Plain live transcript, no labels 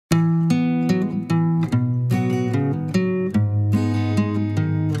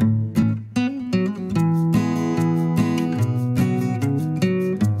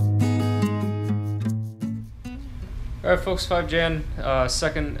Alright folks, 5Jan,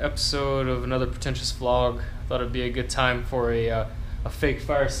 second episode of another Pretentious vlog. Thought it'd be a good time for a fake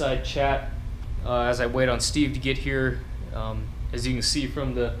fireside chat as I wait on Steve to get here. As you can see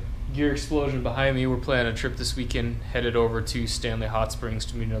from the gear explosion behind me, we're planning a trip this weekend, headed over to Stanley Hot Springs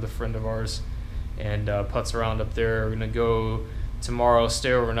to meet another friend of ours and putz around up there. We're going to go tomorrow,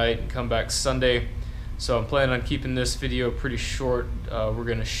 stay overnight, and come back Sunday. So I'm planning on keeping this video pretty short. We're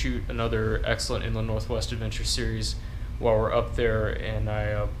going to shoot another Excellent Inland Northwest Adventure series while we're up there, and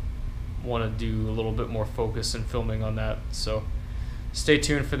I want to do a little bit more focus and filming on that. So stay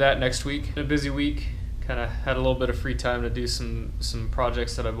tuned for that next week. Been a busy week. Kind of had a little bit of free time to do some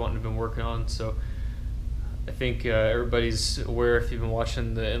projects that I've wanted to been working on. So I think everybody's aware, if you've been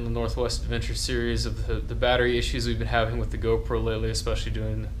watching the Inland Northwest Adventure series, of the battery issues we've been having with the GoPro lately, especially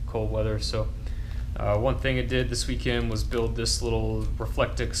during cold weather. So one thing it did this weekend was build this little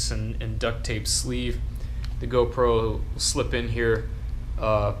Reflectix and duct tape sleeve. The GoPro will slip in here.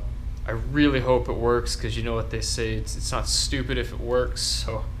 I really hope it works, because you know what they say, it's not stupid if it works.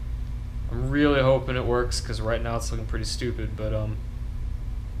 So I'm really hoping it works, because right now it's looking pretty stupid, but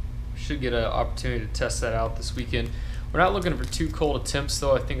should get an opportunity to test that out this weekend. We're not looking for too cold attempts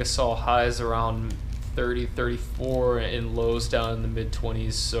though. I think I saw highs around 30, 34 and lows down in the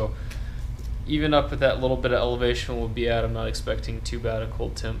mid-20s. So even up at that little bit of elevation we'll be at, I'm not expecting too bad of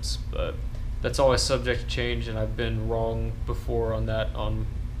cold temps, but that's always subject to change, and I've been wrong before on that on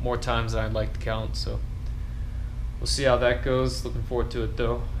more times than I'd like to count. So we'll see how that goes. Looking forward to it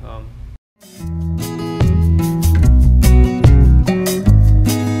though. I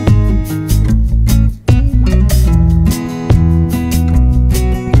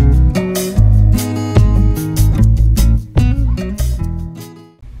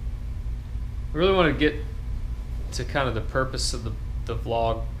really want to get to kind of the purpose of the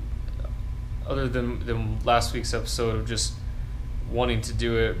vlog, other than last week's episode of just wanting to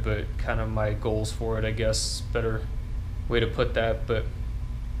do it, but kind of my goals for it, I guess, better way to put that. But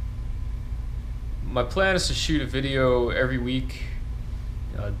my plan is to shoot a video every week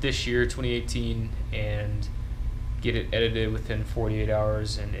this year, 2018, and get it edited within 48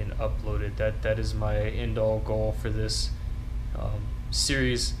 hours and uploaded. That is my end-all goal for this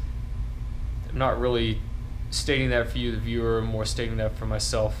series. I'm not really stating that for you, the viewer, I'm more stating that for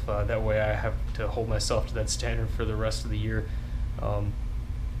myself. That way I have to hold myself to that standard for the rest of the year.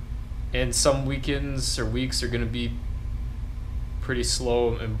 And some weekends or weeks are going to be pretty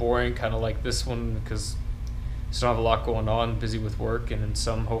slow and boring, kind of like this one, because I just don't have a lot going on, busy with work, and then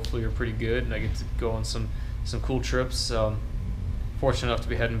some hopefully are pretty good, and I get to go on some cool trips. Fortunate enough to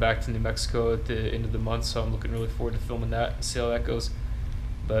be heading back to New Mexico at the end of the month, so I'm looking really forward to filming that and see how that goes.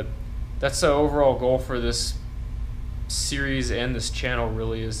 But that's the overall goal for this series and this channel,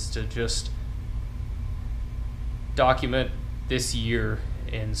 really, is to just document this year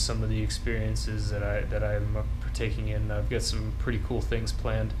and some of the experiences that I'm partaking in. I've got some pretty cool things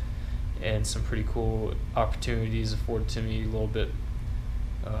planned and some pretty cool opportunities afforded to me a little bit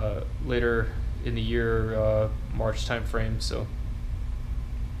later in the year, March time frame. So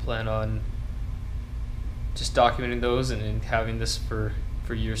plan on just documenting those and having this for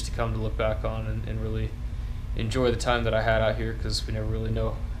years to come to look back on and really enjoy the time that I had out here, because we never really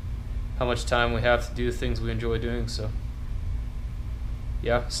know how much time we have to do the things we enjoy doing. So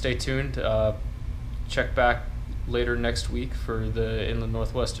yeah, stay tuned. Check back later next week for the Inland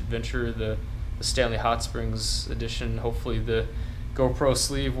Northwest Adventure, the Stanley Hot Springs edition. Hopefully the GoPro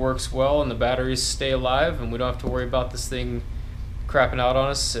sleeve works well and the batteries stay alive and we don't have to worry about this thing crapping out on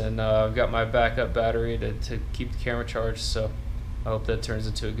us. And I've got my backup battery to keep the camera charged, so I hope that turns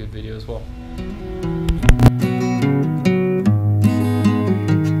into a good video as well.